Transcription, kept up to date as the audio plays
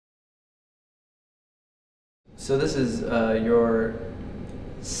So this is your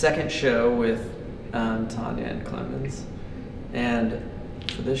second show with Tanja and Klemens, and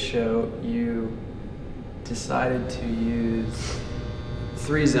for this show you decided to use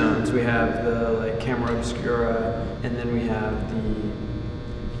 3 zones. We have the camera obscura, and then we have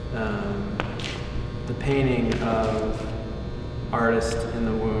the painting of artist in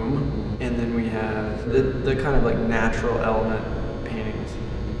the womb, and then we have the kind of natural element paintings.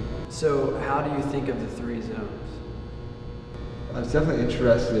 So how do you think of the 3 zones? I was definitely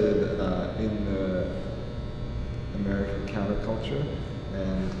interested in the American counterculture,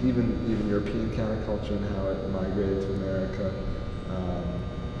 and even European counterculture and how it migrated to America,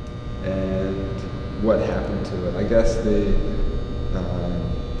 and what happened to it. I guess the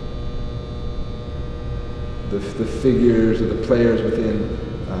figures or the players within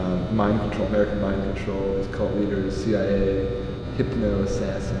mind control, American mind control, these cult leaders, CIA, hypno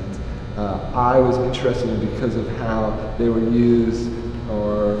assassins. I was interested in because of how they were used,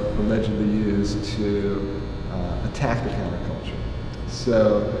 or allegedly used, to attack the counterculture.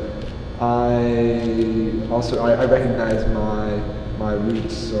 So I recognize my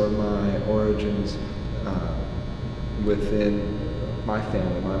roots or my origins within my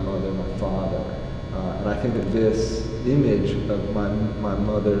family, my mother, my father, and I think that this image of my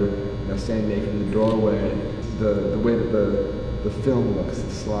mother, standing naked in the doorway, the way that the film looks,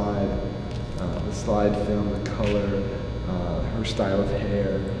 the slide film, the color, her style of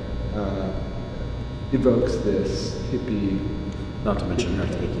hair, evokes this hippie. Not to mention her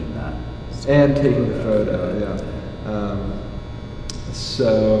taking that. And taking the photo, yeah.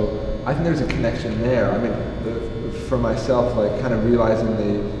 So I think there's a connection there. I mean, for myself, kind of realizing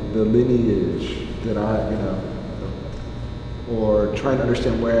the lineage that or trying to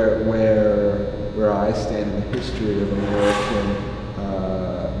understand where I stand in the history of American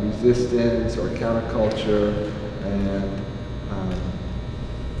resistance or counterculture, and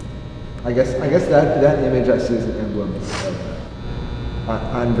I guess that image I see as an emblem of that.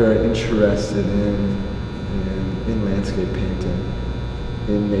 I'm very interested in landscape painting,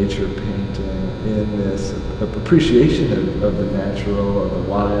 in nature painting, in this appreciation of the natural, of the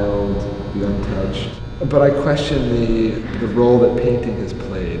wild, the untouched. But I question the role that painting has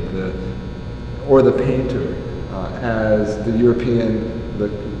played, or the painter, as the European, the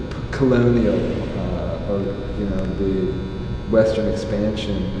colonial, or the Western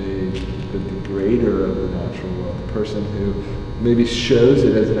expansion, the degrader of the natural world, the person who maybe shows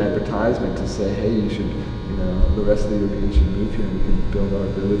it as an advertisement to say, hey, you should, the rest of the Europeans should move here and we can build our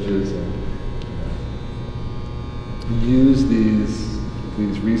villages and use these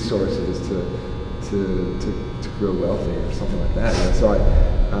resources to grow wealthy or something like that. So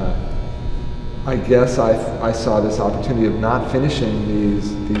I guess I saw this opportunity of not finishing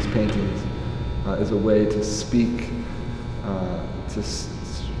these paintings as a way to speak,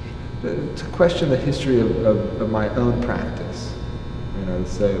 to question the history of my own practice. To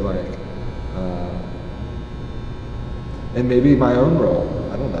say and maybe my own role.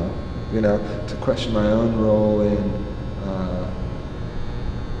 I don't know. To question my own role in,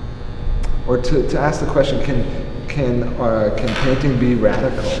 or to ask the question: Can painting be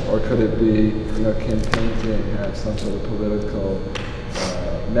radical, or could it be? Can painting have some sort of political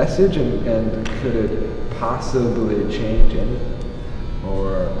message, and could it possibly change anything,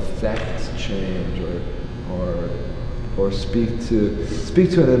 or affect change, or speak to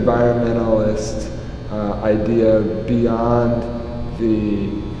an environmentalist idea beyond the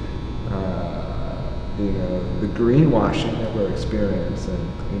greenwashing that we're experiencing.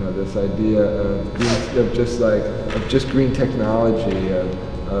 This idea of just green technology,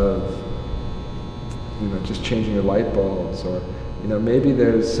 of just changing your light bulbs, or maybe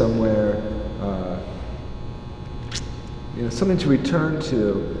there's somewhere something to return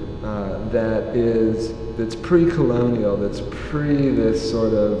to that's pre-colonial, that's this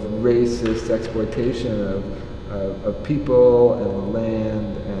sort of racist exploitation of people and the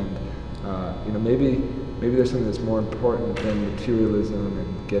land, and maybe there's something that's more important than materialism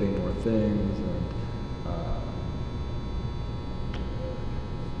and getting more things, and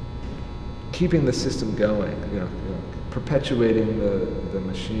keeping the system going, perpetuating the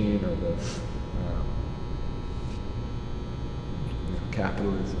machine, or the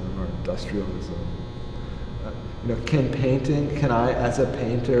capitalism or industrialism. Can I as a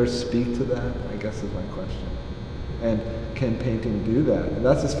painter speak to that? I guess is my question. And can painting do that? And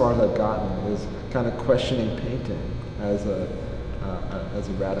that's as far as I've gotten, is kind of questioning painting as a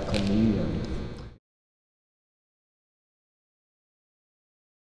radical medium.